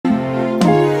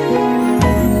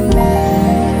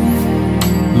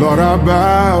Lord, I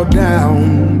bow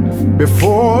down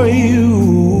before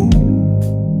you.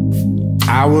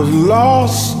 I was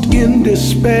lost in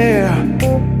despair,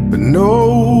 but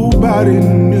nobody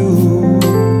knew,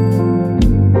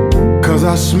 'cause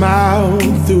I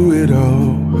smiled through it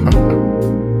all.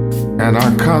 And I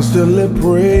constantly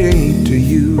pray to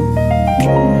you.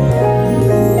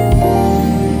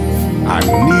 I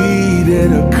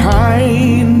needed a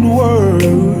kind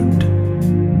word,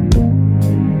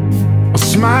 a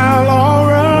smile or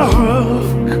a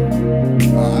hug.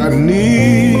 I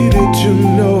needed to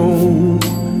know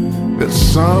that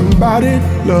somebody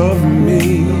loved me,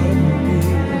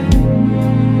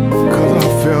 'cause I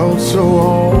felt so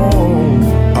all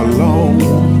alone.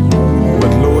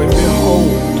 But lo and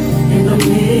behold, in the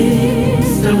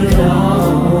midst of it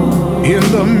all, in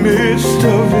the midst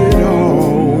of it all,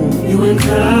 you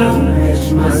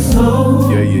encouraged my soul.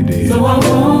 yeah, you did. So I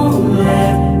won't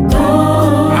let go.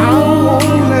 I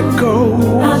won't let go.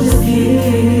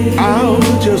 I'll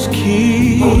just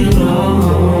keep holding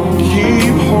on.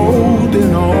 Keep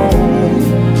holding on.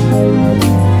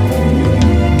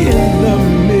 In the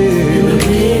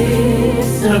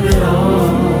midst of it all,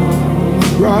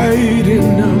 right in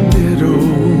the middle,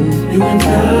 you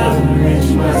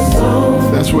encouraged my soul.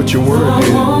 That's what your word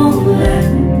did.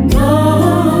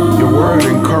 Your word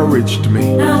encouraged me.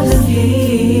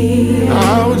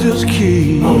 I'll just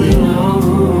keep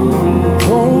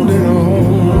holding on.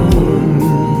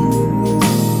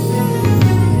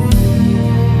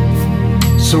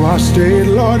 So I stayed,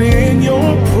 Lord, in your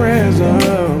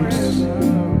presence,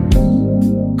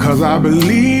 'cause I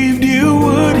believed you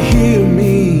would hear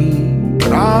me.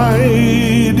 But I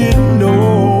didn't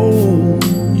know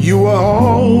you were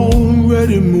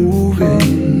already moving.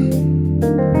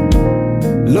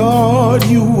 Lord,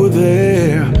 you were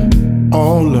there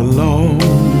all along.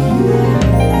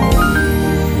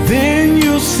 Then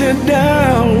you sent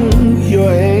down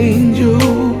your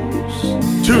angels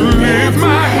to lift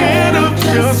my head up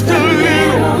just a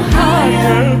little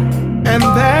higher. And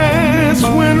that's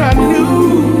when I knew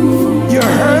you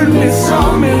heard me, saw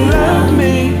me, loved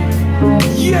me.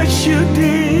 Yes, you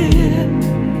did.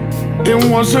 And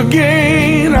once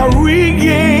again I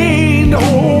regained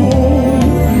hope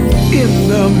in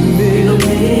the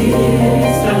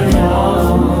midst of it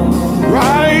all,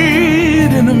 right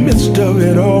in the midst of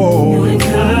it all. You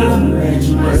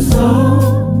encouraged my soul,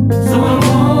 so I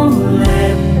won't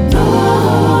let go.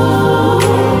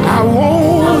 I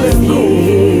won't let go.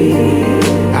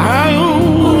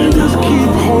 I'll just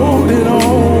keep holding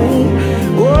on.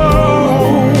 Whoa.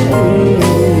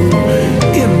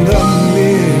 In the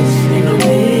midst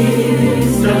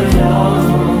of it all,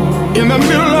 in the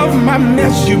middle of my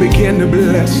mess, you begin to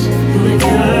bless. you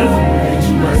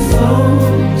encouraged my soul,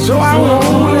 so I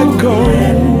won't let go.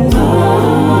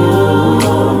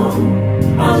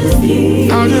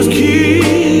 I'll just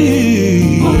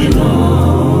keep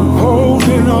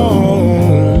holding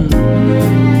on.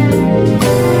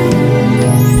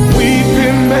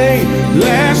 Weeping may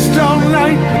last all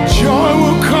night, joy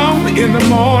will come in the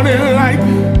morning light,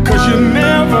 'cause you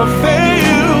never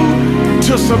fail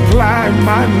to supply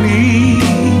my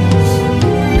needs.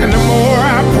 And the more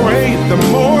I prayed, the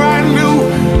more I knew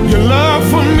your love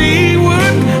for me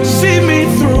would see me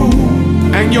through,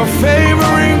 and your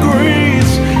favor and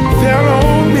grace fell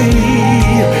on me.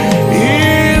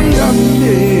 In the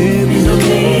midst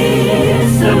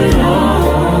of it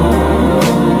all,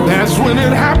 that's when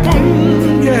it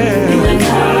happened, yeah. You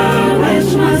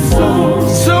encouraged my soul,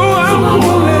 so I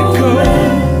won't let go.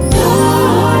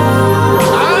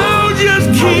 I'll just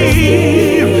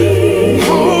keep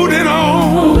holding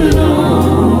on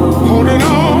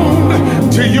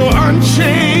to your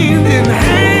unchanging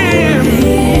hand.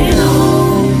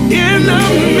 In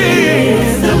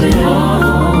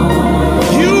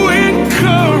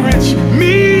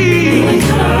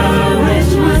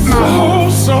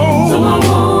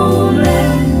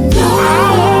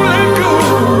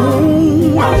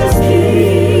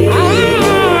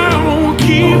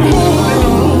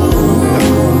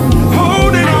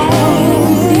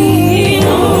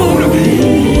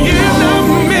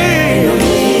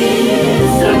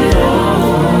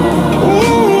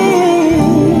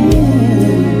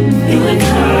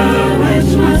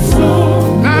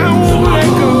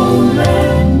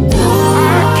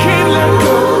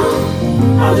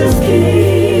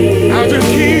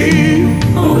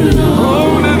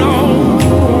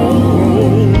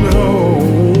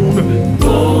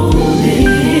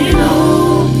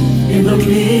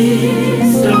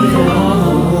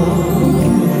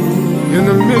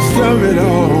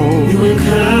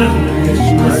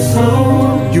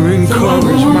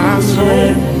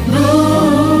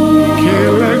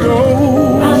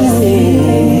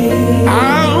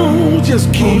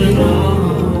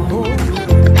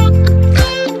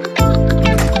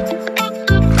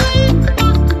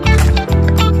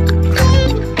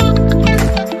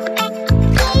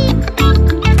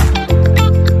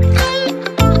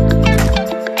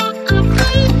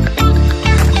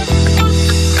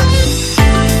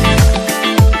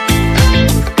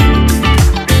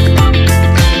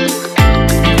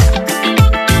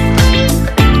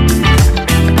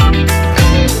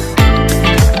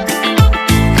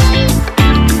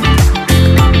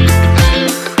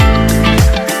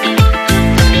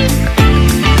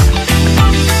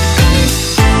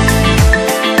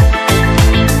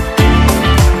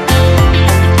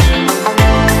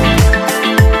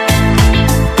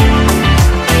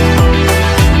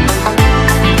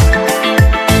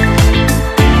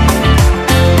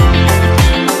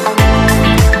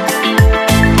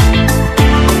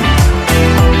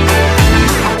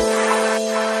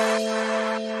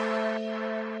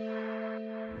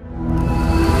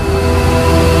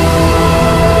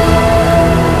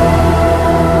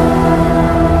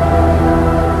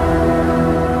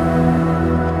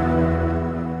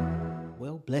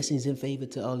Blessings and favor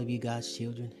to all of you God's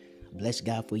children. Bless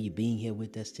God for you being here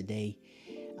with us today.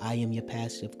 I am your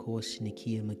pastor, of course,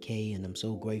 Nakia McKay, and I'm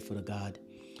so grateful to God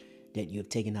that you have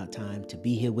taken out time to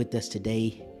be here with us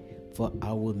today for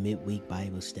our midweek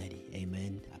Bible study.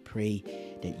 Amen. I pray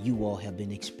that you all have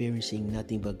been experiencing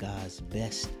nothing but God's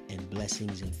best and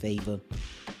blessings and favor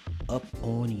up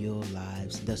on your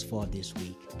lives thus far this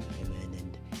week.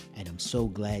 Amen. And I'm so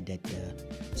glad that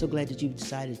you've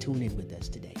decided to tune in with us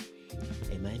today.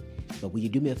 Amen. But will you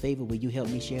do me a favor? Will you help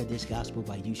me share this gospel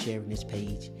by you sharing this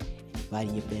page,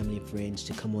 inviting your family and friends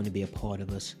to come on and be a part of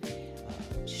us?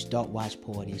 Start watch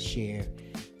parties, share,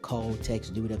 call,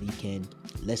 text, do whatever you can.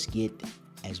 Let's get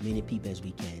as many people as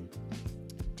we can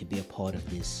to be a part of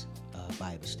this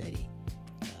Bible study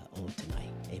on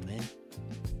tonight. Amen.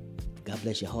 God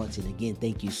bless your hearts. And again,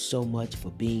 thank you so much for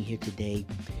being here today.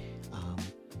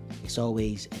 It's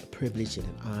always a privilege and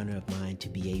an honor of mine to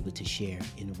be able to share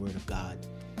in the Word of God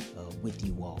with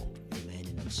you all. Amen.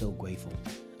 And I'm so grateful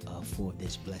for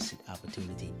this blessed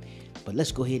opportunity. But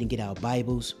let's go ahead and get our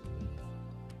Bibles.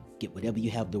 Get whatever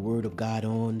you have the Word of God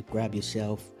on. Grab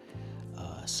yourself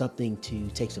something to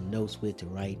take some notes with, to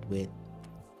write with,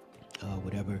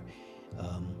 whatever.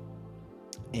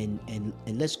 And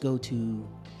let's go to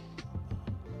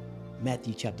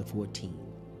Matthew chapter 14.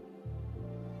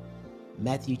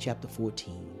 Matthew chapter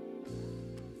 14,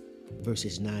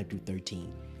 verses 9 through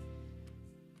 13.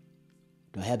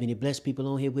 Do I have any blessed people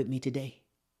on here with me today?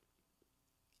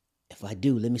 If I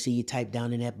do, let me see you type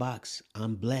down in that box.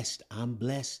 I'm blessed. I'm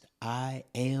blessed. I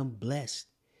am blessed.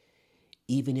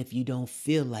 Even if you don't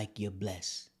feel like you're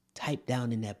blessed, type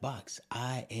down in that box,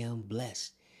 I am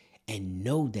blessed. And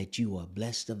know that you are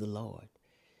blessed of the Lord.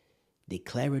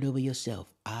 Declare it over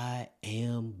yourself. I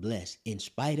am blessed. In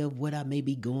spite of what I may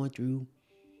be going through,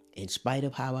 in spite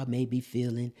of how I may be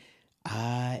feeling,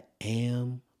 I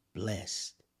am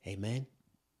blessed. Amen.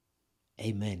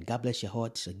 Amen. God bless your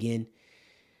hearts. Again,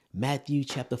 Matthew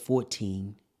chapter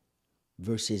 14,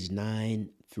 verses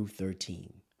 9 through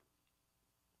 13.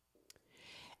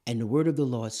 And the word of the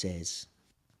Lord says,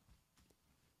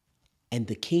 "And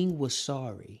the king was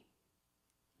sorry,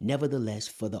 nevertheless,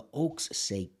 for the oak's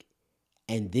sake,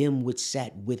 and them which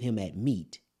sat with him at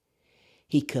meat,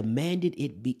 he commanded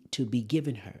it to be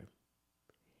given her.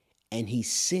 And he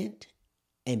sent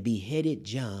and beheaded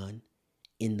John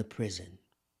in the prison.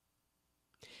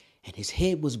 And his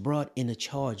head was brought in a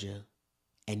charger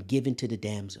and given to the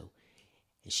damsel.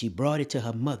 And she brought it to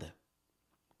her mother.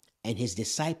 And his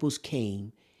disciples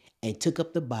came and took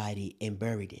up the body and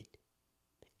buried it,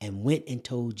 and went and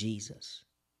told Jesus.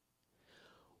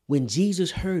 When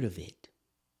Jesus heard of it,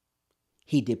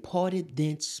 he departed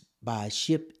thence by a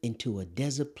ship into a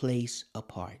desert place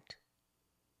apart.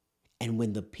 And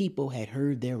when the people had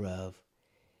heard thereof,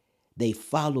 they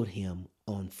followed him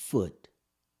on foot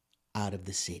out of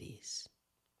the cities."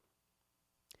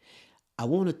 I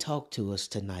want to talk to us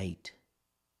tonight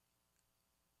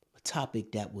a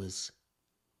topic that was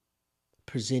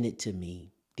presented to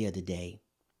me the other day.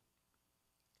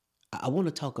 I want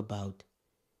to talk about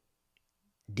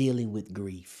dealing with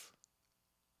grief.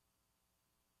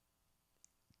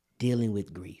 Dealing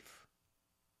with grief.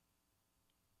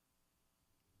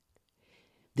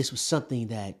 This was something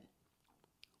that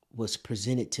was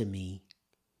presented to me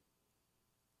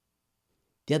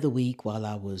the other week while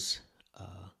I was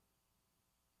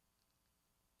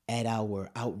at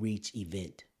our outreach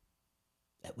event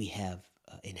that we have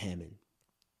in Hammond.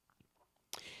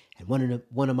 And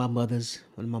one of my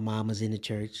mamas in the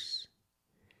church,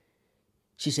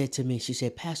 she said to me, she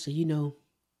said, "Pastor,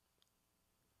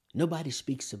 nobody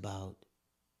speaks about,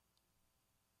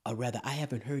 or rather, I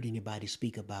haven't heard anybody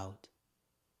speak about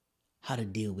how to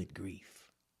deal with grief."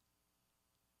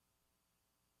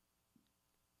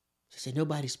 She said,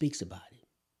 "Nobody speaks about it."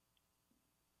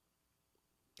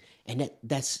 And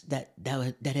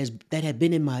that had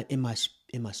been in my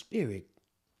spirit,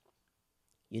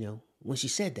 when she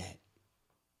said that.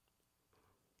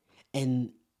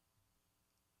 And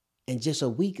just a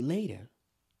week later,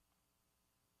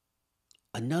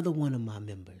 another one of my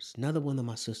members, another one of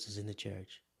my sisters in the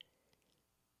church,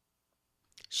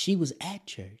 she was at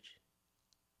church.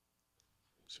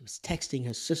 She was texting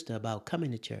her sister about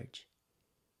coming to church.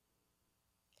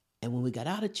 And when we got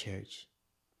out of church,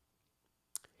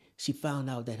 she found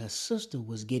out that her sister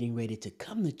was getting ready to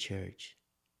come to church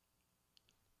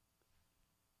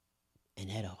and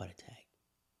had a heart attack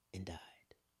and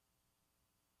died.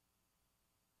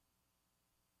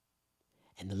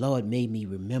 And the Lord made me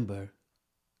remember,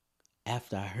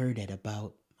 after I heard that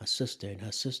about my sister and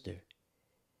her sister,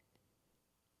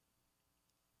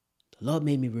 the Lord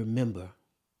made me remember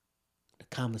the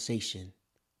conversation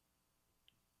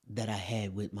that I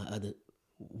had with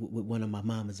with one of my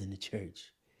mamas in the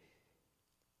church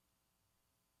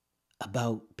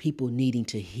about people needing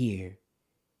to hear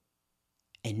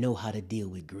and know how to deal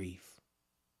with grief.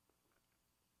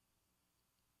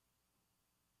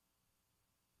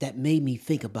 That made me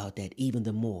think about that even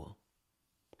the more,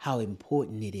 how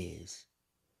important it is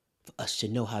for us to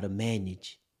know how to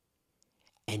manage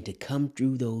and to come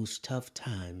through those tough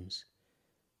times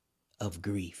of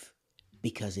grief,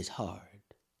 because it's hard.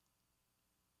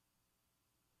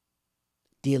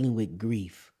 Dealing with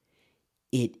grief,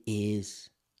 it is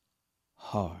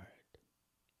hard.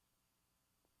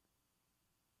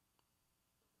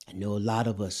 I know a lot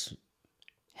of us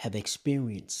have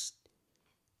experienced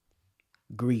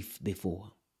grief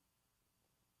before.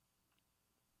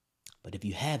 But if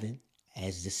you haven't,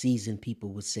 as the seasoned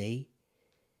people would say,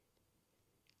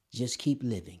 just keep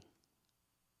living.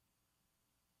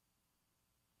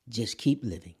 Just keep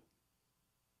living.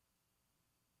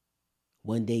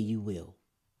 One day you will.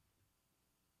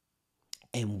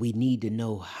 And we need to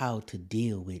know how to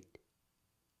deal with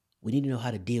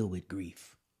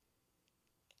grief.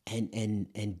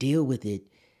 And deal with it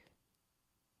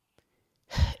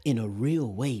in a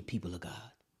real way, people of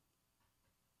God.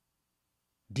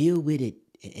 Deal with it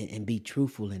and be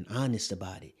truthful and honest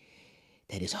about it.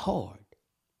 That it's hard.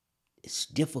 It's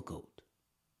difficult.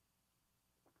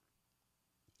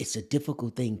 It's a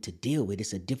difficult thing to deal with.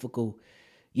 It's a difficult,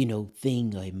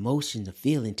 thing or emotion or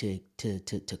feeling to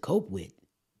cope with.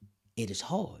 It is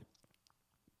hard.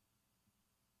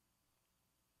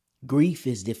 Grief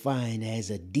is defined as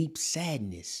a deep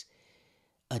sadness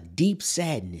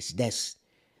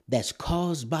that's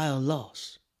caused by a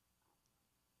loss.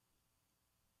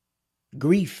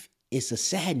 Grief is a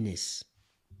sadness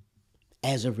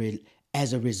as a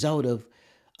result of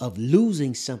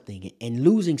losing something, and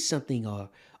losing something or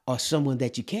someone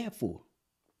that you care for.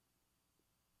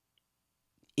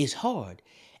 It's hard.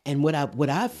 And what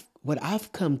I've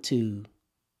come to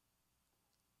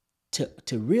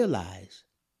realize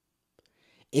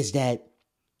is that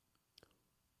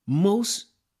most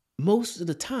of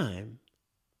the time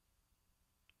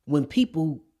when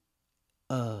people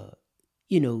talk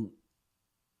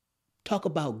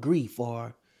about grief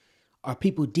or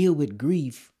people deal with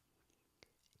grief,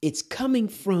 it's coming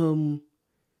from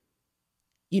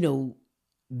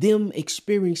them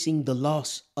experiencing the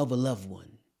loss of a loved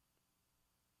one.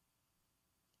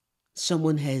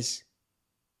 Someone has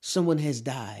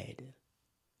died.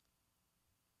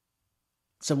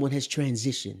 Someone has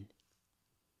transitioned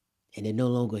and they're no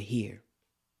longer here.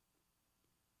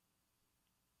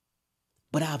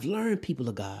 But I've learned, people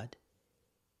of God,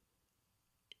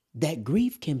 that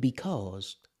grief can be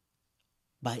caused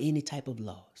by any type of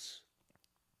loss.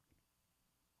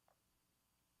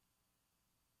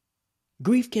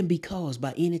 Grief can be caused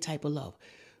by any type of loss.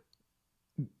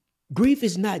 Grief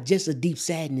is not just a deep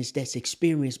sadness that's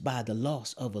experienced by the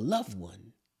loss of a loved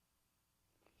one.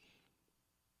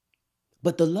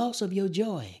 But the loss of your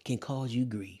joy can cause you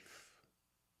grief.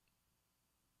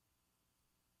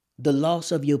 The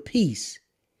loss of your peace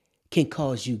can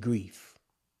cause you grief.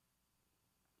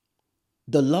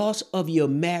 The loss of your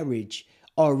marriage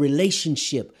or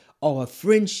relationship or a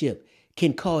friendship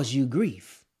can cause you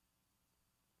grief.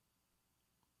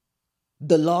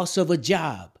 The loss of a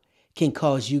job can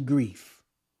cause you grief.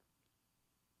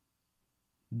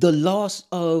 The loss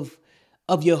of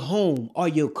your home or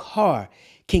your car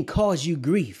can cause you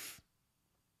grief.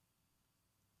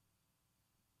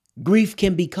 Grief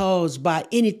can be caused by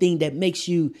anything that makes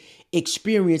you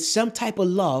experience some type of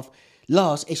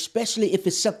loss, especially if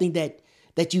it's something that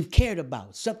you've cared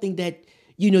about, something that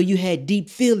you had deep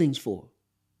feelings for.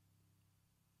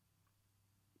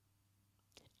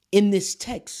 In this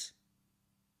text,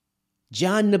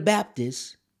 John the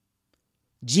Baptist,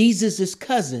 Jesus'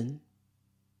 cousin,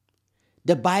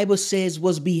 the Bible says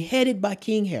was beheaded by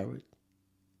King Herod.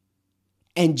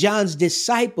 And John's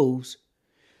disciples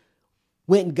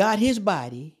went and got his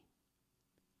body,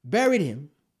 buried him,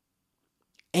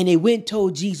 and they went and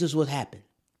told Jesus what happened.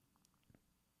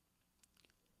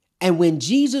 And when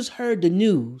Jesus heard the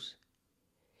news,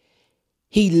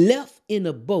 he left in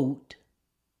a boat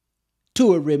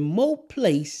to a remote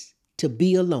place to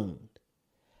be alone.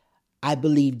 I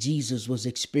believe Jesus was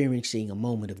experiencing a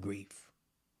moment of grief.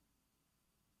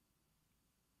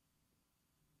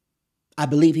 I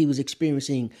believe he was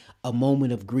experiencing a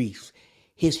moment of grief.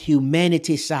 His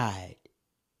humanity side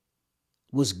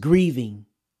was grieving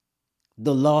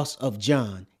the loss of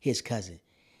John, his cousin.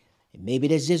 And maybe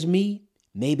that's just me.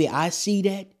 Maybe I see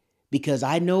that because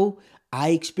I know I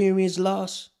experienced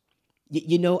loss.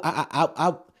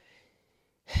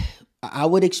 I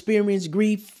would experience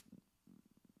grief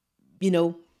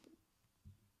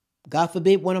God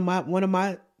forbid, one of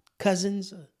my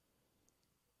cousins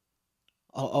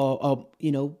or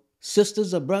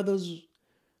sisters or brothers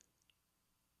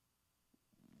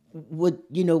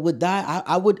would die,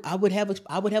 I would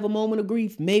have a moment of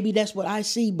grief. Maybe that's what I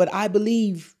see, but I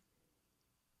believe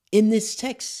in this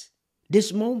text,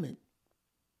 this moment,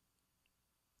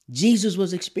 Jesus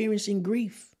was experiencing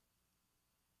grief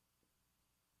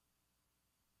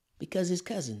because his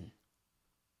cousin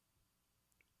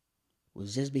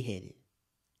was just beheaded,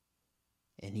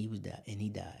 and he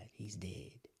died. He's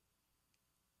dead.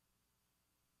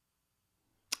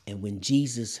 And when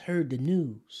Jesus heard the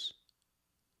news,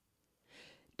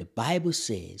 the Bible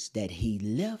says that he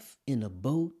left in a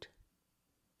boat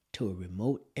to a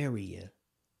remote area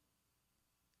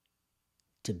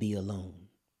to be alone.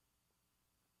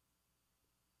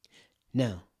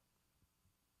 Now,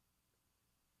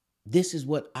 this is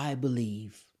what I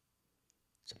believe,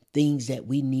 some things that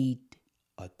we need,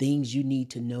 or things you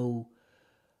need to know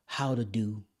how to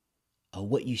do, or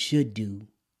what you should do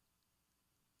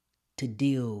to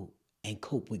deal and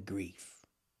cope with grief.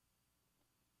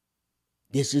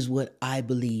 This is what I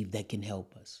believe that can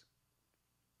help us.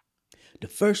 The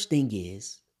first thing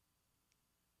is,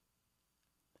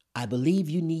 I believe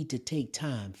you need to take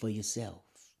time for yourself.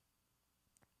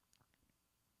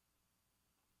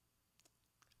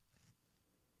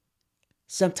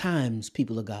 Sometimes,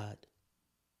 people of God,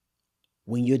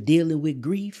 when you're dealing with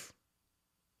grief,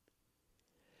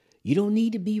 you don't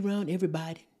need to be around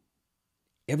everybody.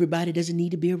 Everybody doesn't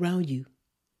need to be around you.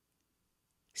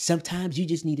 Sometimes you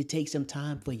just need to take some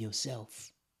time for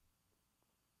yourself.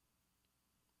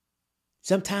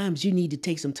 Sometimes you need to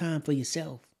take some time for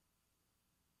yourself.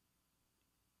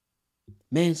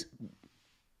 Man,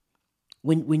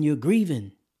 when you're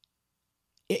grieving,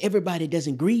 everybody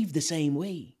doesn't grieve the same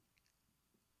way.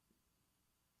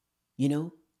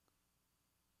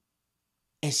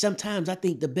 And sometimes I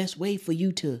think the best way for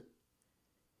you to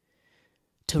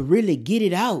really get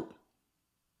it out,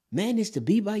 man, is to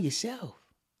be by yourself.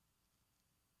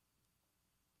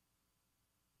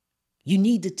 You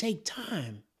need to take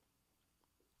time.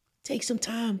 Take some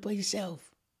time for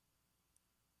yourself.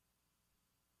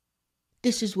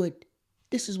 This is what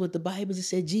the Bible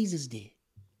said Jesus did.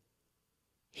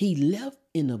 He left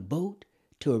in a boat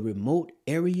to a remote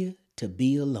area to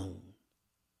be alone.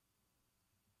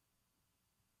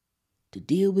 To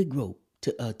deal with growth,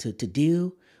 to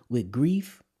deal with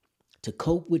grief, to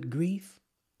cope with grief,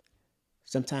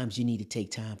 sometimes you need to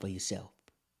take time for yourself.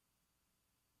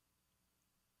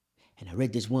 And I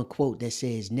read this one quote that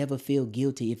says, never feel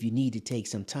guilty if you need to take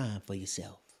some time for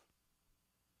yourself.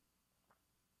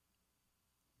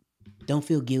 Don't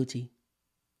feel guilty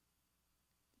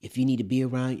if you need to be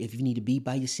around, if you need to be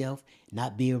by yourself,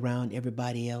 not be around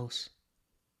everybody else.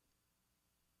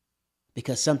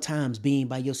 Because sometimes being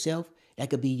by yourself, that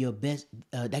could be your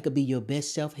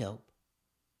best self-help.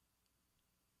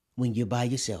 When you're by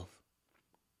yourself,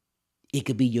 it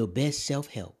could be your best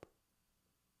self-help.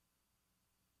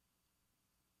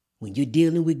 When you're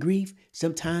dealing with grief,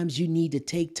 sometimes you need to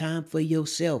take time for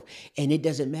yourself. And it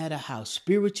doesn't matter how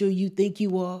spiritual you think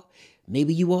you are.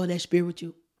 Maybe you are that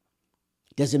spiritual.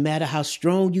 Doesn't matter how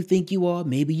strong you think you are.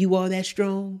 Maybe you are that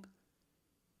strong.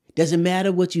 Doesn't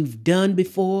matter what you've done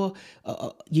before.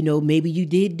 Maybe you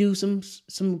did do some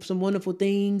wonderful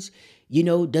things.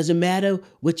 Doesn't matter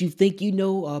what you think you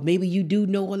know, or maybe you do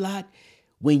know a lot.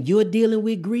 When you're dealing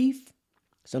with grief,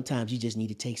 sometimes you just need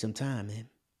to take some time, man.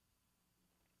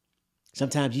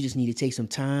 Sometimes you just need to take some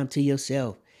time to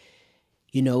yourself,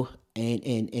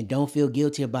 and don't feel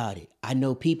guilty about it. I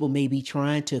know people may be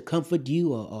trying to comfort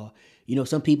you, or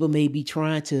some people may be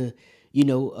trying to,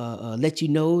 let you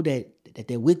know that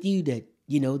they're with you, that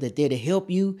that they're to help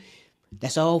you.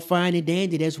 That's all fine and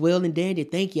dandy. That's well and dandy.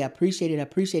 Thank you. I appreciate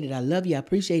it. I love you. I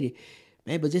appreciate it,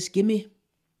 man. But just give me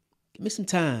some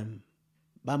time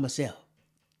by myself.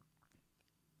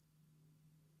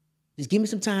 Just give me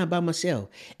some time by myself.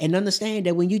 And understand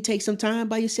that when you take some time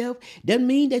by yourself, doesn't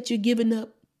mean that you're giving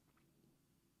up.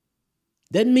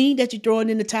 Doesn't mean that you're throwing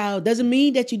in the towel. Doesn't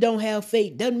mean that you don't have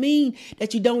faith. Doesn't mean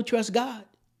that you don't trust God.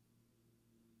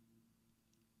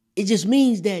 It just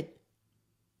means that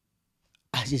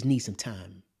I just need some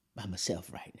time by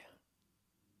myself right now.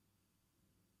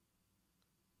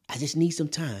 I just need some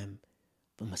time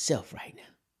for myself right now.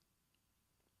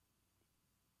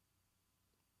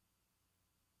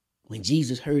 When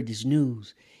Jesus heard this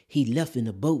news, he left in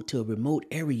a boat to a remote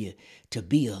area to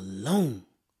be alone.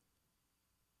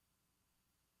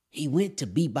 He went to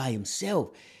be by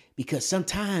himself because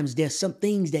sometimes there's some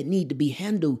things that need to be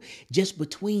handled just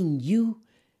between you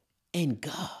and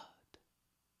God.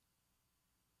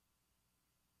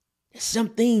 There's some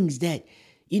things that,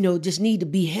 just need to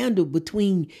be handled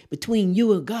between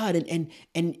you and God. And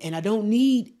I don't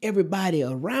need everybody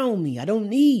around me. I don't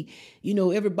need,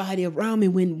 everybody around me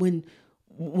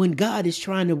when God is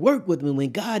trying to work with me,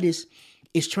 when God is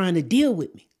trying to deal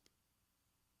with me.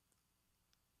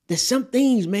 There's some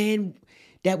things, man,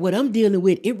 that what I'm dealing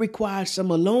with, it requires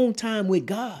some alone time with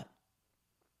God.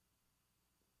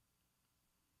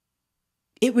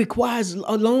 It requires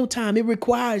a long time. It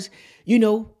requires,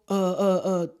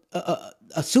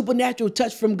 a supernatural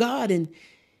touch from God. And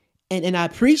I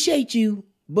appreciate you,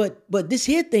 but this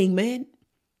here thing, man,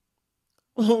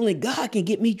 only God can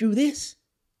get me through this.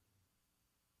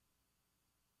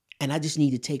 And I just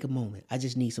need to take a moment. I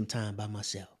just need some time by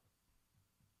myself.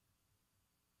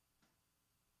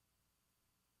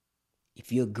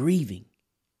 If you're grieving,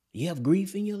 you have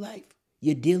grief in your life,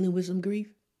 you're dealing with some grief,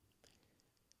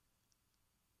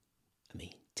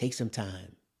 take some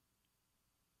time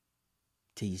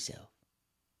to yourself.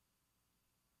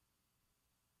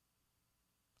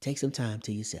 Take some time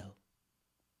to yourself.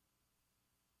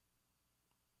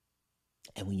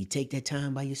 And when you take that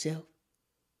time by yourself,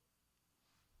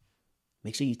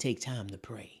 make sure you take time to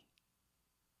pray.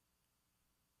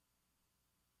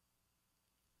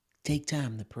 Take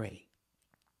time to pray.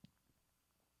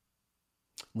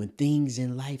 When things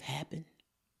in life happen,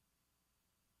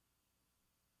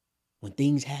 when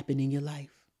things happen in your life,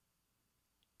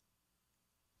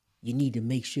 you need to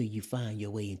make sure you find your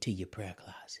way into your prayer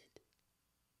closet.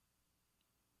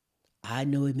 I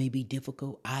know it may be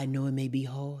difficult. I know it may be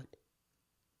hard.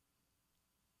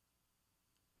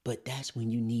 But that's when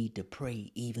you need to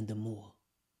pray even the more.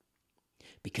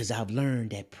 Because I've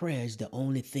learned that prayer is the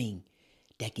only thing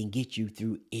that can get you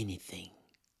through anything.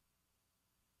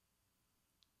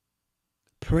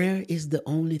 Prayer is the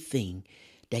only thing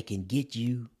that can get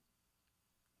you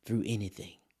through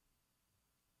anything.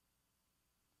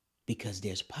 Because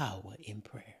there's power in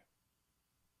prayer.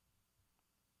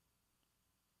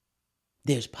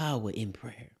 There's power in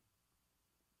prayer.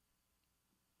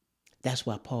 That's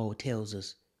why Paul tells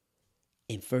us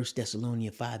in 1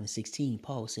 Thessalonians 5:16,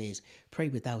 Paul says, pray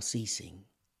without ceasing.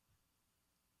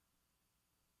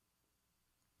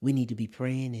 We need to be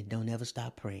praying and don't ever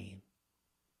stop praying.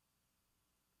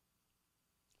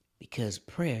 Because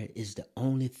prayer is the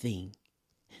only thing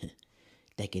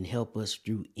that can help us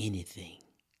through anything.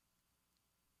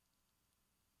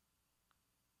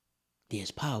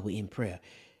 There's power in prayer.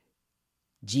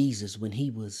 Jesus, when he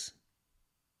was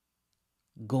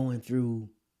going through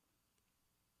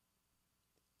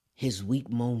his weak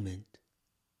moment,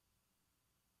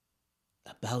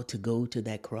 about to go to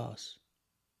that cross,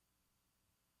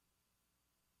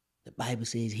 the Bible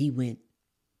says he went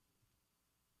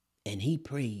and he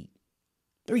prayed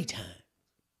 3 times.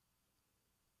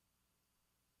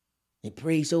 And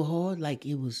prayed so hard like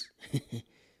it was,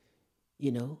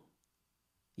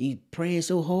 he praying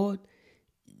so hard,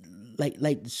 like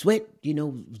the sweat,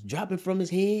 was dropping from his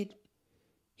head.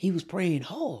 He was praying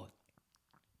hard.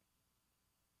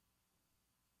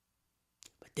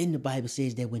 But then the Bible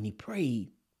says that when he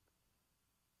prayed,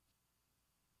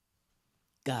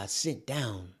 God sent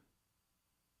an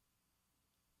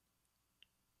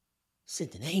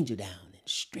angel down and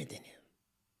strengthened him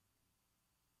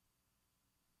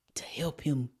to help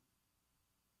him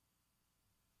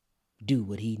do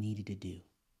what he needed to do.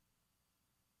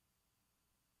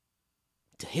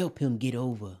 To help him get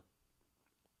over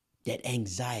that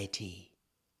anxiety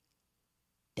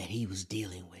that he was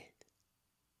dealing with.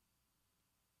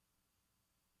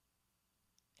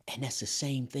 And that's the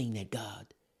same thing that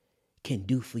God can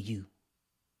do for you.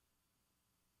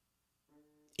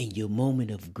 In your moment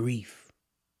of grief,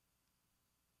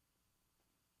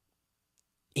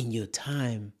 in your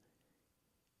time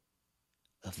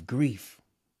of grief,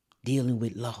 dealing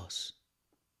with loss,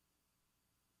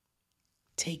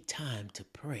 take time to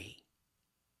pray.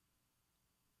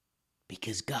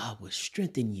 Because God will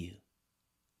strengthen you.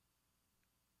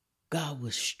 God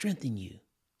will strengthen you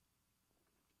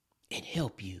and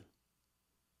help you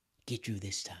get through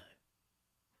this time.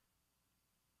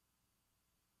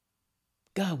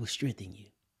 God will strengthen you.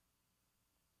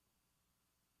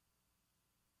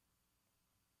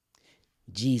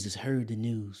 Jesus heard the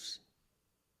news.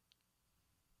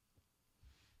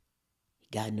 He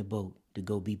got in the boat to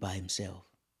go be by himself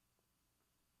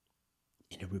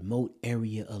in a remote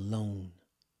area alone.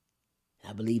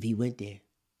 I believe he went there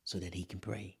so that he can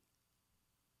pray.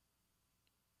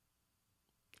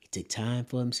 He took time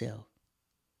for himself.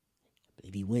 I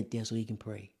believe he went there so he can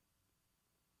pray.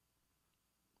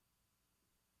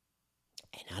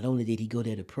 And not only did he go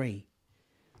there to pray,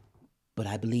 but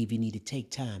I believe you need to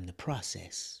take time to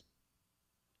process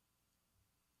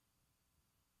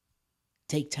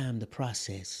Take time to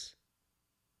process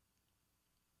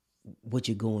what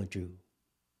you're going through,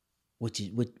 what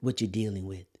you're dealing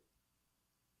with.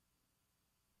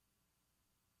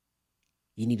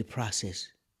 You need to process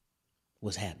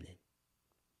what's happening.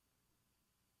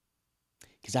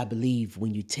 Because I believe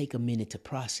when you take a minute to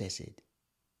process it,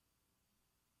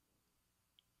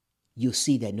 you'll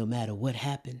see that no matter what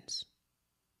happens,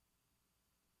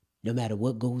 no matter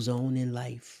what goes on in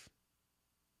life,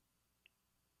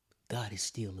 God is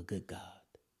still a good God.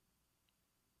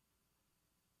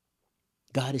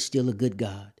 God is still a good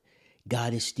God.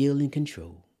 God is still in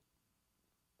control.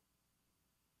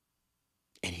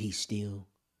 And he's still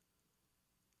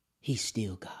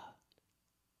God.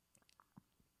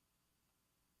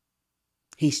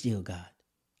 He's still God.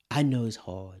 I know it's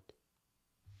hard.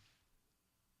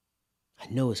 I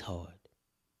know it's hard.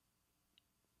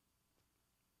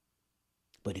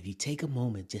 But if you take a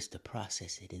moment just to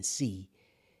process it and see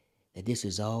that this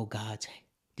is all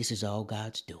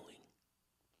God's doing.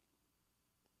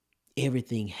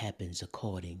 Everything happens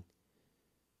according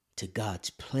to God's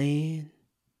plan.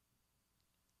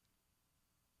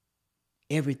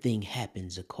 Everything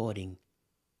happens according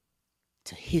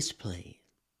to his plan.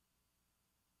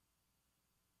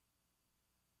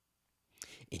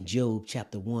 In Job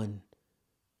chapter 1,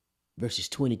 verses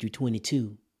 20 through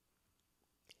 22,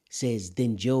 says,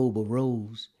 Then Job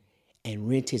arose and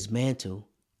rent his mantle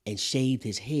and shaved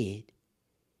his head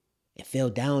and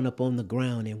fell down upon the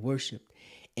ground and worshipped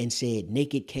and said,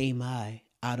 Naked came I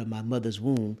out of my mother's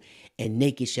womb, and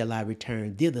naked shall I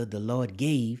return thither. The Lord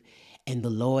gave, and the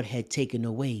Lord had taken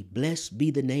away. Blessed be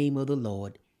the name of the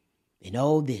Lord. In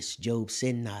all this Job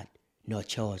sinned not, nor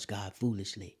charged God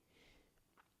foolishly.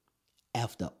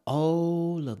 After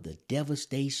all of the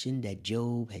devastation that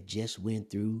Job had just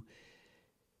went through,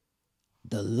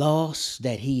 the loss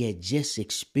that he had just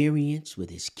experienced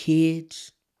with his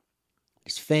kids,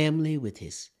 his family, with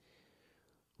his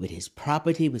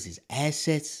property, with his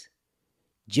assets,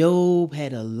 Job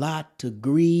had a lot to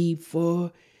grieve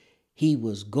for. He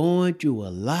was going through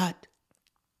a lot,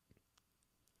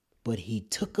 but he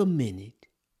took a minute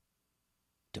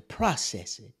to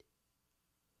process it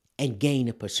and gain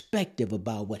a perspective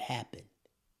about what happened.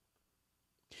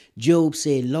 Job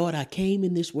said, Lord, I came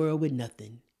in this world with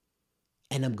nothing,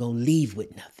 and I'm going to leave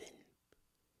with nothing.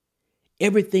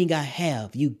 Everything I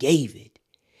have, you gave it,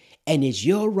 and it's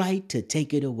your right to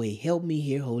take it away. Help me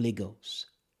here, Holy Ghost.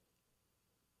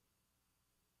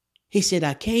 He said,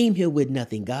 I came here with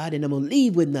nothing, God, and I'm going to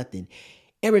leave with nothing.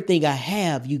 Everything I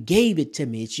have, you gave it to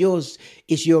me. It's yours.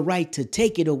 It's your right to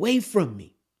take it away from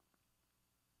me.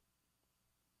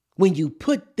 When you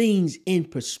put things in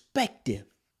perspective,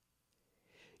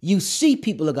 you see,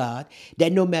 people of God,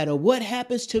 that no matter what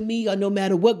happens to me or no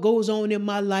matter what goes on in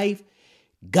my life,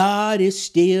 God is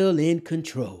still in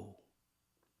control.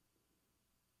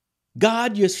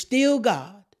 God, you're still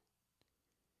God.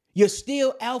 You're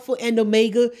still Alpha and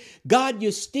Omega. God,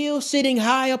 you're still sitting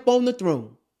high up on the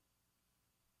throne.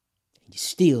 You're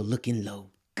still looking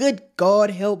low. Good God,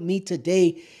 help me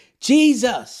today.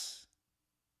 Jesus.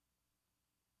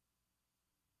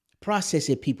 Process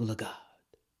it, people of God.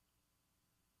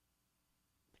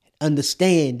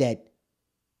 Understand that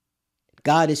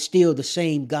God is still the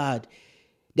same God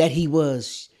that he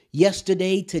was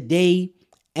yesterday, today,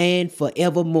 and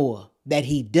forevermore. That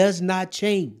he does not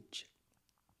change.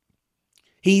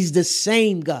 He's the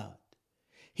same God.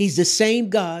 He's the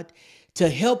same God to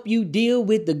help you deal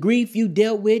with the grief you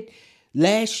dealt with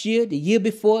last year, the year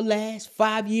before last,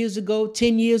 5 years ago,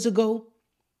 10 years ago.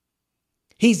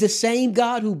 He's the same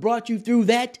God who brought you through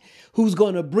that, who's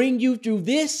going to bring you through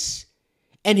this,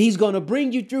 and he's going to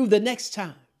bring you through the next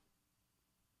time.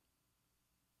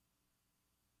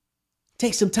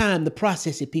 Take some time to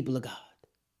process it, people of God.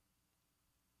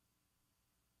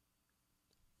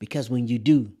 Because when you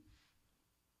do,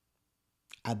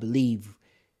 I believe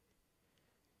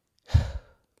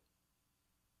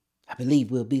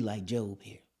we'll be like Job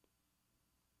here.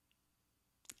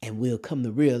 And we'll come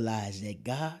to realize that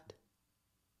God,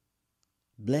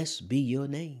 blessed be your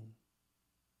name.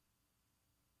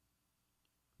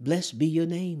 Blessed be your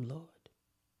name, Lord.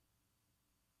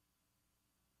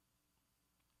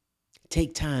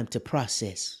 Take time to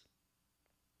process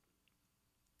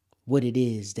what it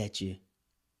is that you're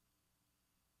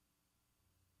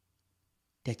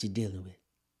dealing with.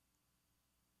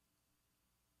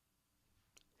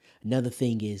 Another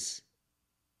thing is,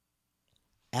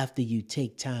 after you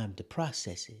take time to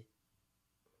process it,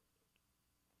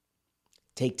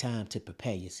 take time to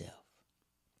prepare yourself.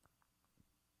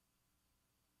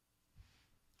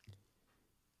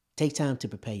 Take time to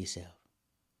prepare yourself.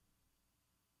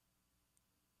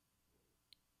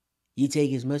 You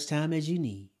take as much time as you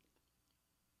need,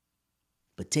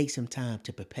 but take some time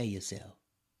to prepare yourself.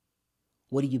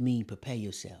 What do you mean prepare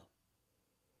yourself?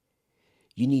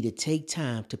 You need to take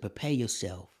time to prepare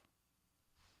yourself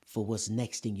for what's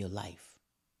next in your life.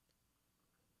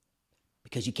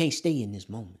 Because you can't stay in this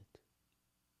moment.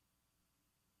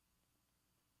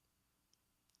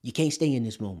 You can't stay in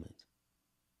this moment.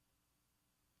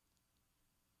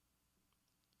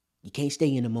 You can't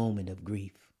stay in a moment of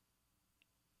grief.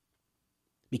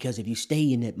 Because if you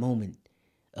stay in that moment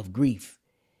of grief,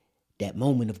 that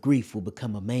moment of grief will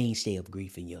become a mainstay of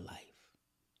grief in your life.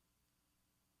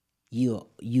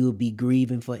 You'll be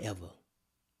grieving forever.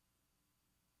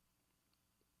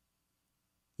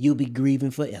 You'll be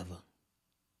grieving forever.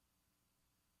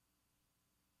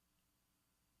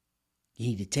 You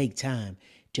need to take time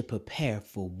to prepare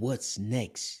for what's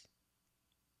next.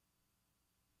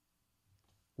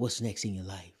 What's next in your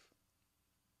life?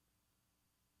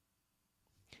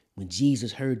 When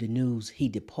Jesus heard the news, he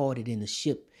departed in a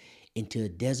ship into a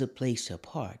desert place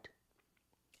apart.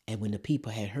 And when the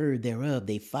people had heard thereof,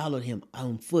 they followed him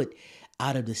on foot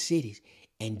out of the cities.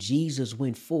 And Jesus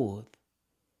went forth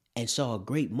and saw a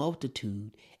great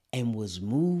multitude and was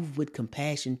moved with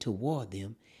compassion toward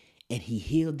them, and he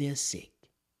healed their sick.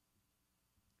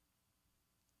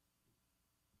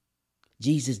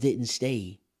 Jesus didn't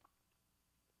stay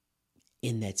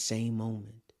in that same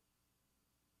moment,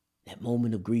 that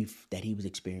moment of grief that he was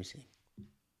experiencing.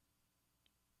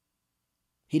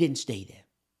 He didn't stay there.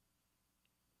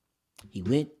 He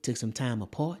went, took some time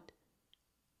apart.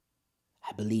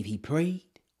 I believe he prayed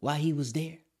while he was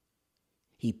there.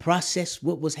 He processed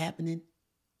what was happening,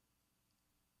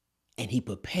 and he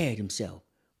prepared himself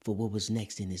for what was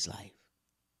next in his life.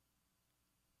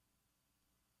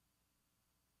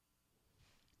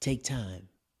 Take time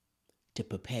to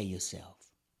prepare yourself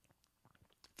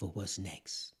for what's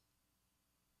next.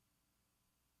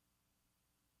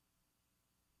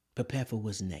 Prepare for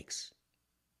what's next.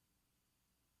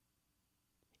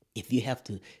 If you have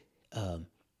to,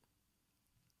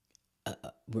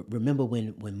 remember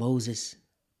when Moses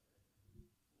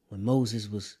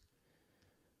was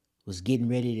getting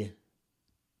ready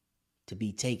to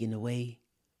be taken away,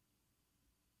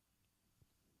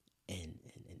 and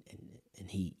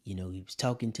he, he was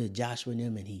talking to Joshua and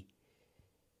them, and he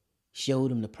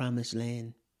showed him the promised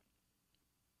land.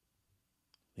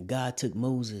 And God took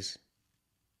Moses,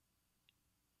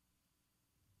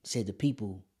 said the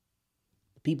people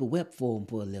wept for him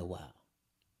for a little while.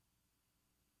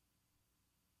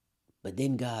 But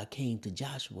then God came to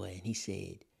Joshua and he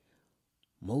said,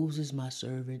 Moses, my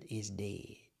servant, is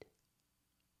dead.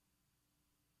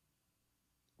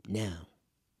 Now,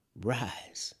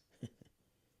 rise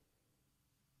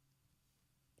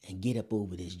and get up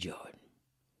over this Jordan.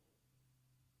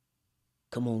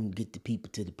 Come on, get the people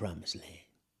to the promised land.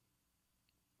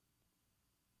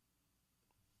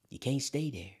 You can't stay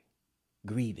there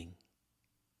grieving.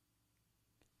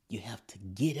 You have to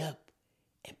get up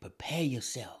and prepare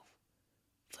yourself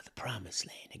for the promised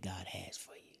land that God has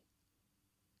for you.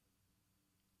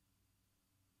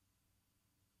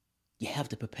 You have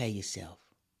to prepare yourself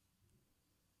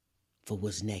for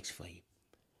what's next for you,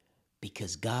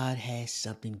 because God has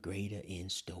something greater in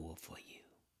store for you.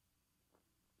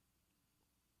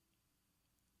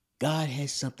 God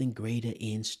has something greater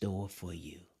in store for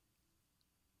you.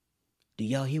 Do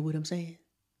y'all hear what I'm saying?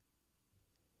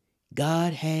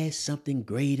 God has something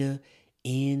greater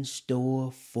in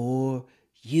store for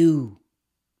you.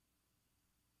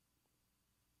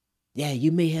 Yeah,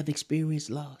 you may have experienced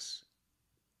loss,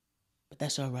 but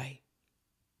that's all right.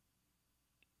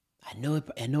 I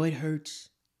know it hurts.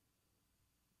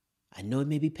 I know it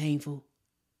may be painful,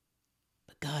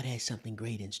 but God has something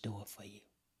great in store for you.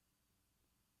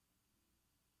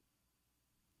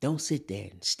 Don't sit there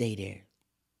and stay there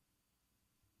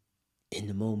in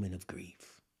the moment of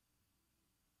grief.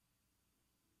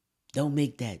 Don't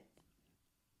make that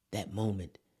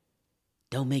moment,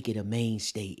 don't make it a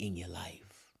mainstay in your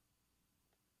life.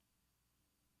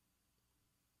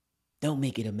 Don't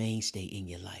make it a mainstay in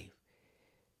your life.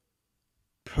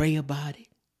 Pray about it.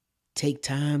 Take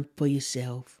time for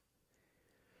yourself.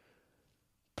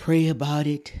 Pray about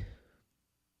it.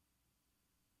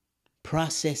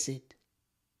 Process it.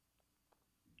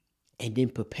 And then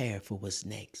prepare for what's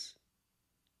next.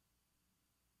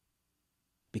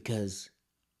 Because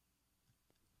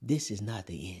this is not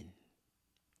the end.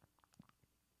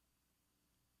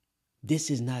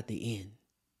 This is not the end.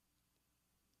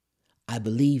 I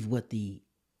believe what the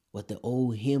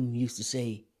old hymn used to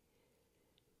say,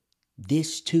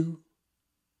 this too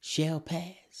shall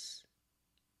pass.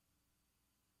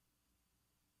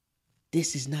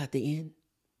 this is not the end.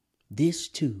 This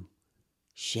too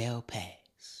shall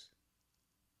pass.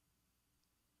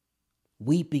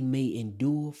 Weeping may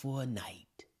endure for a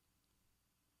night,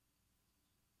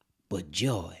 but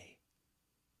joy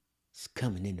is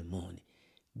coming in the morning.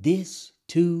 This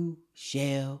too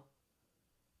shall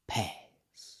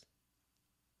pass.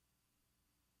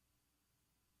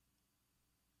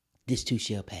 This too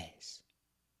shall pass.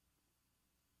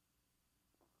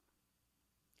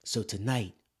 So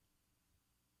tonight,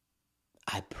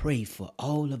 I pray for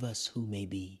all of us who may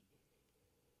be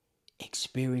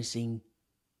experiencing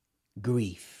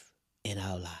grief in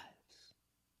our lives.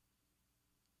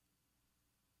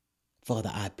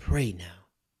 Father, I pray now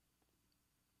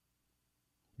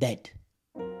that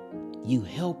you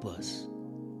help us.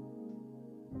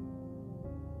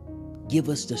 Give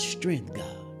us the strength,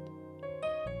 God,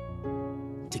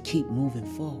 to keep moving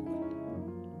forward.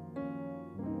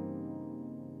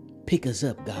 Pick us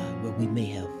up, God, where we may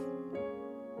have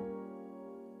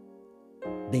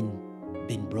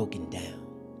been broken down.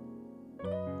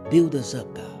 Build us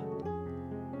up, God.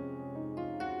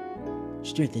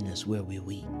 Strengthen us where we're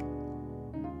weak.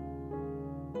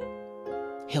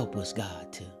 Help us,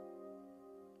 God, to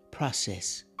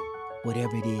process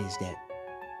whatever it is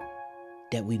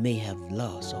that we may have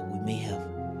lost or we may have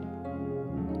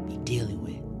be dealing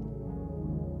with.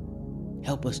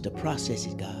 Help us to process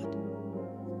it, God.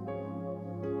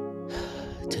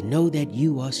 To know that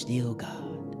you are still God.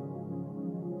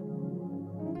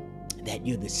 That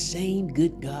you're the same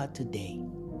good God today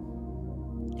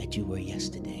that you were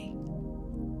yesterday.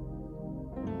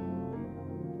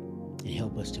 And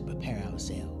help us to prepare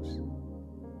ourselves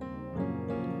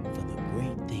for the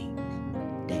great things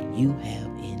that you have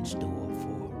in store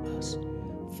for us.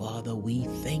 Father, we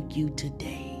thank you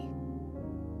today.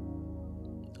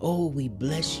 Oh, we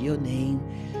bless your name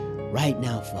right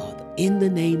now, Father, in the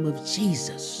name of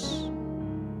Jesus.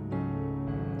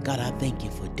 God, I thank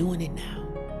you for doing it now.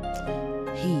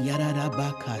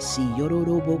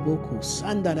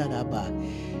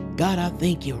 God, I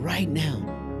thank you right now.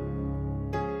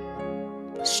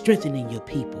 Strengthening your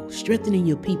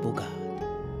people, God.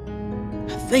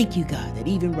 I thank you, God, that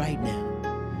even right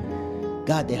now,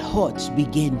 God, that hearts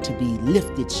begin to be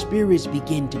lifted, spirits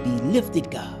begin to be lifted,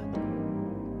 God.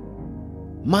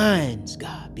 Minds,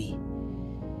 God, be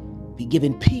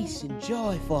given peace and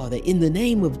joy, Father, in the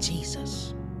name of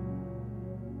Jesus.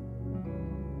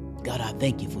 God, I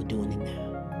thank you for doing it now.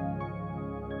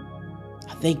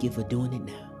 I thank you for doing it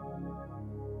now.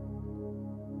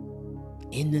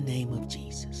 In the name of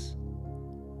Jesus.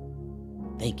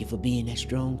 Thank you for being that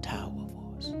strong tower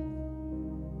for us.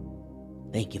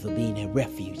 Thank you for being that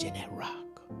refuge and that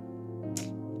rock.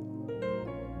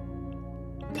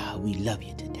 God, we love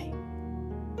you today.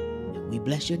 And we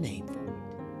bless your name for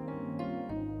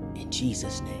it. In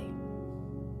Jesus' name.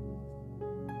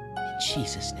 In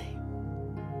Jesus' name.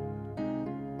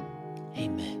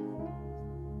 Amen.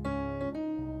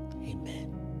 Amen.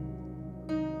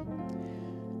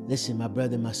 Listen, my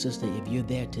brother, my sister, if you're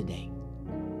there today,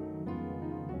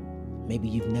 maybe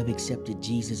you've never accepted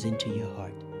Jesus into your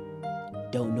heart,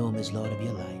 don't know him as Lord of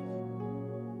your life.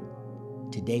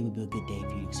 Today would be a good day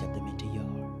for you to accept him into your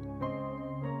heart.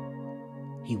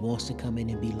 He wants to come in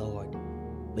and be Lord,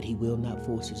 but he will not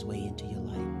force his way into your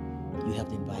life. You have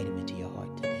to invite him into your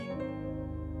heart today.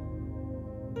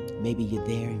 Maybe you're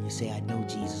there and you say, I know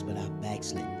Jesus, but I've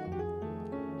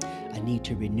backslidden. I need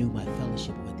to renew my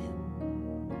fellowship with him.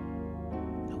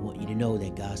 I want you to know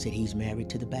that God said he's married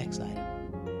to the backslider.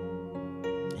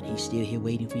 And he's still here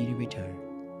waiting for you to return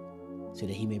so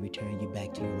that he may return you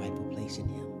back to your rightful place in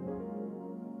him.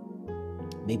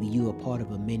 Maybe you are part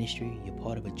of a ministry, you're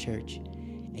part of a church,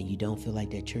 and you don't feel like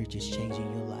that church is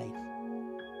changing your life.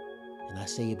 And I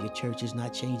say if your church is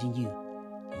not changing you,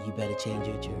 then you better change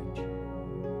your church.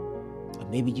 Or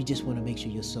maybe you just want to make sure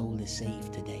your soul is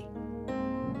saved today.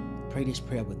 Pray this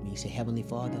prayer with me. Say, Heavenly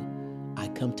Father, I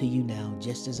come to you now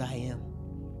just as I am.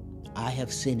 I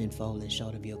have sinned and fallen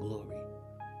short of your glory.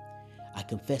 I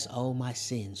confess all my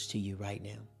sins to you right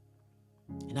now.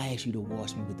 And I ask you to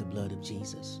wash me with the blood of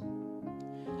Jesus.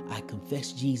 I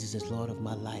confess Jesus as Lord of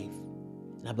my life.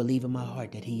 And I believe in my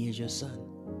heart that he is your son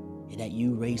and that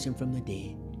you raised him from the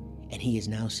dead. And he is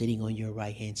now sitting on your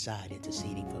right-hand side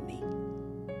interceding for me.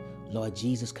 Lord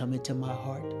Jesus, come into my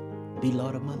heart. Be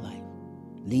Lord of my life.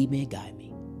 Lead me and guide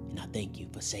me. And I thank you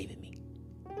for saving me.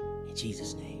 In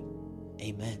Jesus' name,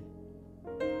 amen.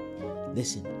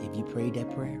 Listen, if you prayed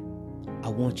that prayer, I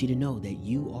want you to know that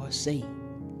you are saved.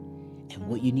 And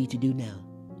what you need to do now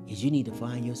is you need to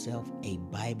find yourself a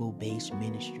Bible-based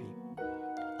ministry,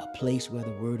 a place where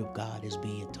the Word of God is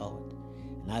being taught,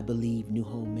 And I believe New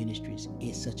Home Ministries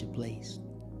is such a place.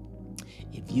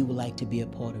 If you would like to be a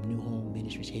part of New Home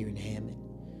Ministries here in Hammond,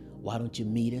 why don't you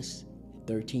meet us at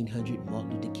 1300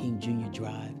 Martin Luther King Jr.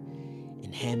 Drive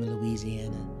in Hammond,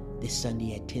 Louisiana, this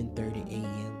Sunday at 10:30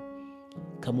 a.m.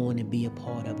 Come on and be a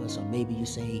part of us. Or maybe you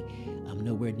say, I'm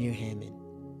nowhere near Hammond,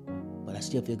 but I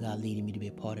still feel God leading me to be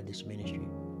a part of this ministry.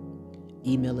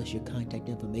 Email us your contact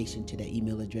information to that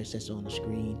email address that's on the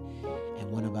screen, and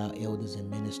one of our elders and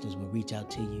ministers will reach out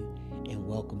to you and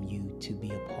welcome you to be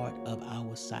a part of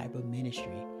our cyber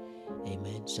ministry.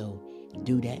 Amen. So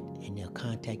do that and they'll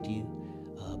contact you.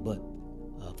 But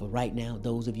for right now,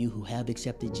 those of you who have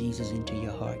accepted Jesus into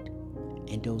your heart,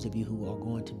 and those of you who are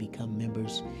going to become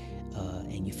members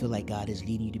and you feel like God is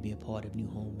leading you to be a part of New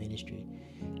Home Ministry,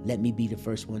 let me be the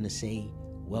first one to say,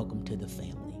 welcome to the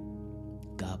family.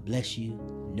 God bless you.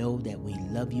 Know that we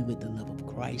love you with the love of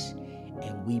Christ,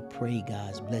 and we pray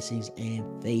God's blessings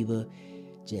and favor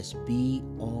just be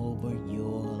over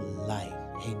your life.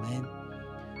 Amen.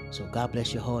 So God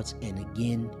bless your hearts, and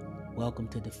again, welcome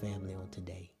to the family on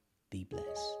today. Be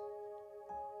blessed.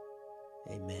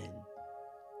 Amen.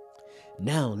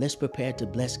 Now, let's prepare to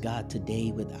bless God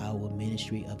today with our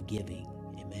ministry of giving.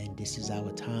 Amen. This is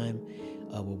our time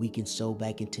where we can sow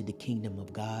back into the kingdom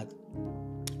of God.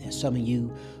 There's some of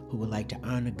you who would like to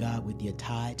honor God with your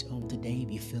tithes on today.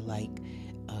 If you feel like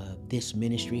this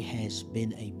ministry has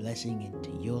been a blessing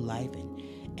into your life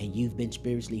and you've been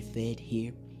spiritually fed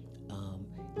here,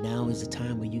 now is the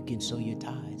time where you can sow your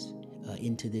tithes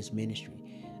into this ministry.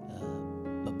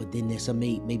 But then there's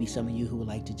maybe some of you who would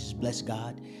like to just bless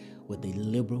God with a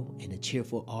liberal and a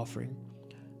cheerful offering.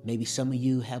 Maybe some of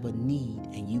you have a need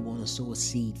and you want to sow a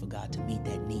seed for God to meet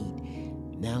that need.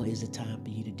 Now is the time for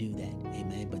you to do that.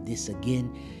 Amen. But this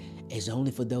again is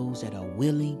only for those that are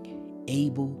willing,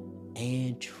 able,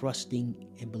 and trusting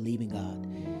and believing God.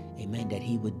 Amen. That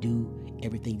He would do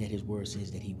everything that His word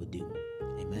says that He would do.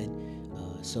 Amen.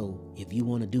 So if you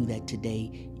want to do that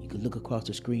today, you can look across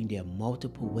the screen. There are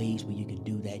multiple ways where you can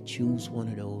do that. Choose one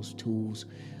of those tools.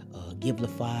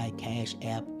 Givelify, Cash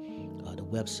App, the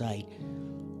website,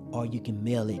 or you can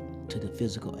mail it to the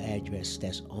physical address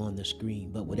that's on the screen.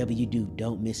 But whatever you do,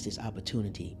 don't miss this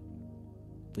opportunity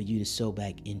for you to sow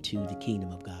back into the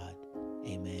kingdom of God.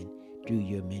 Amen. Through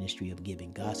your ministry of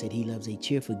giving. God said He loves a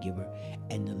cheerful giver,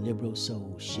 and the liberal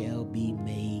soul shall be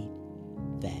made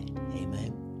fat.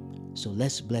 Amen. So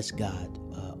let's bless God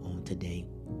on today.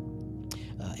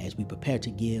 As we prepare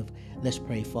to give, let's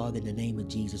pray. Father, in the name of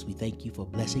Jesus, we thank you for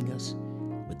blessing us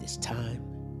with this time,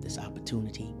 this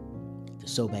opportunity to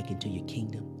sow back into your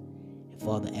kingdom. And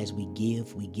Father, as we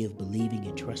give believing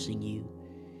and trusting you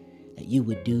that you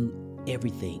would do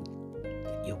everything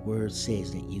that your word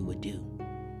says that you would do.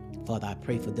 Father, I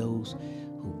pray for those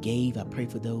who gave. I pray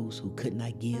for those who could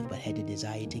not give but had the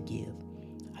desire to give.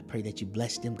 I pray that you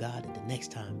bless them, God, and the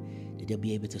next time that they'll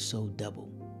be able to sow double.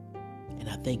 And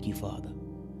I thank you, Father,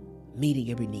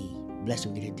 meeting every need,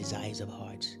 blessing their desires of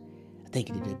hearts. I thank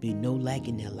you that there'll be no lack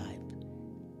in their life,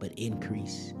 but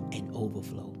increase and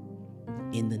overflow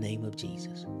in the name of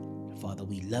Jesus. Father,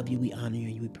 we love you, we honor you,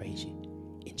 and we praise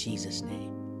you. In Jesus'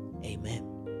 name, amen.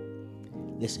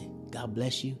 Listen, God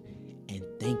bless you, and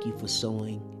thank you for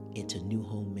sowing into New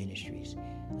Home Ministries,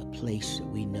 a place that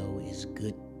we know is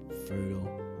good, fertile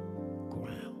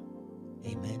ground.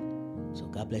 Amen. So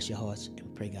God bless your hearts,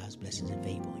 and pray God's blessings and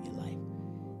favor on your life.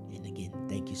 And again,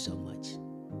 thank you so much.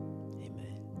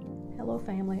 Hello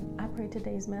family, I pray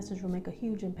today's message will make a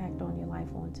huge impact on your life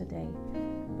on today.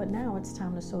 But now it's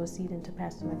time to sow a seed into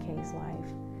Pastor McKay's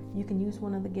life. You can use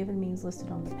one of the giving means listed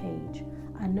on the page.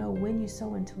 I know when you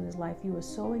sow into his life, you are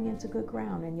sowing into good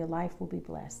ground and your life will be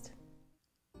blessed.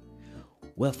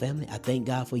 Well family, I thank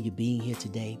God for you being here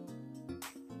today.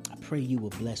 I pray you were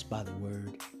blessed by the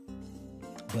word.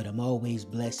 But I'm always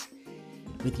blessed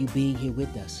with you being here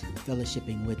with us,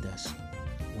 fellowshipping with us.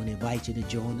 I want to invite you to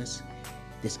join us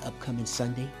this upcoming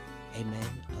Sunday, amen,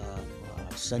 for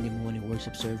our Sunday morning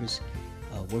worship service,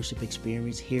 worship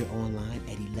experience here online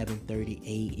at 11:30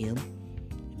 a.m.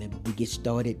 Remember, we get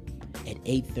started at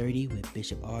 8:30 with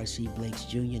Bishop R.C. Blakes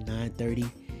Jr.,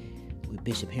 9:30 with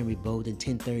Bishop Henry Bolden,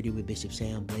 10:30 with Bishop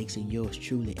Sam Blakes, and yours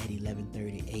truly at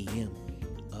 11:30 a.m.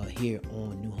 Here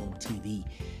on New Home TV.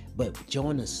 But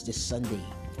join us this Sunday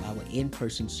for our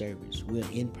in-person service. We're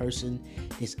in person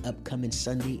this upcoming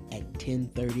Sunday at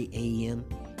 10:30 a.m.,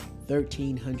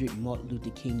 1300 Martin Luther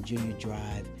King Jr.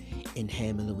 Drive in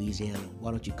Hammond, Louisiana.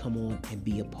 Why don't you come on and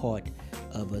be a part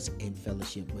of us in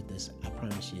fellowship with us? I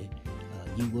promise you,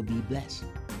 you will be blessed.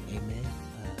 Amen.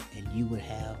 And you will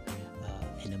have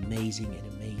an amazing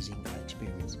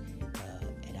experience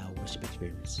at our worship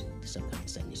experience this upcoming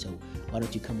Sunday. So why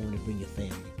don't you come on and bring your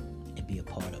family and be a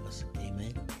part of us?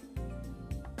 Amen.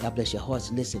 God bless your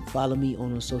hearts. Listen, follow me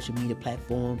on our social media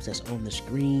platforms that's on the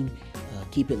screen.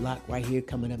 Keep it locked right here.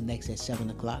 Coming up next at 7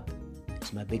 o'clock.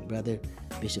 It's my big brother,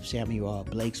 Bishop Samuel R.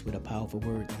 Blakes, with a powerful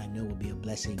word that I know will be a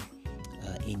blessing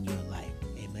in your life.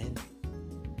 Amen.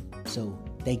 So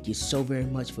thank you so very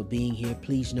much for being here.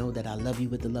 Please know that I love you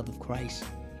with the love of Christ,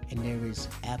 and there is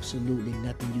absolutely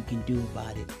nothing you can do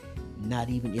about it, not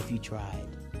even if you tried.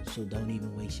 So don't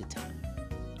even waste your time.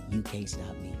 You can't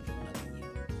stop me from loving you.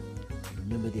 And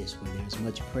remember this: where there is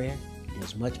much prayer,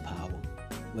 there's much power.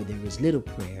 Where there is little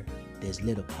prayer, there's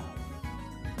little power.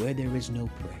 Where there is no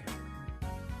prayer,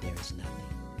 there is nothing.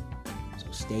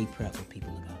 So stay prayerful,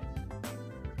 people of God.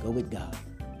 Go with God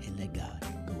and let God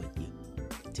go with you.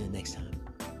 Until next time,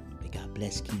 may God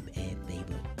bless, keep, and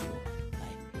favor your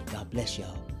life. God bless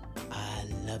y'all. I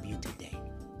love you today.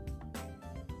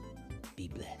 Be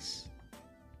blessed.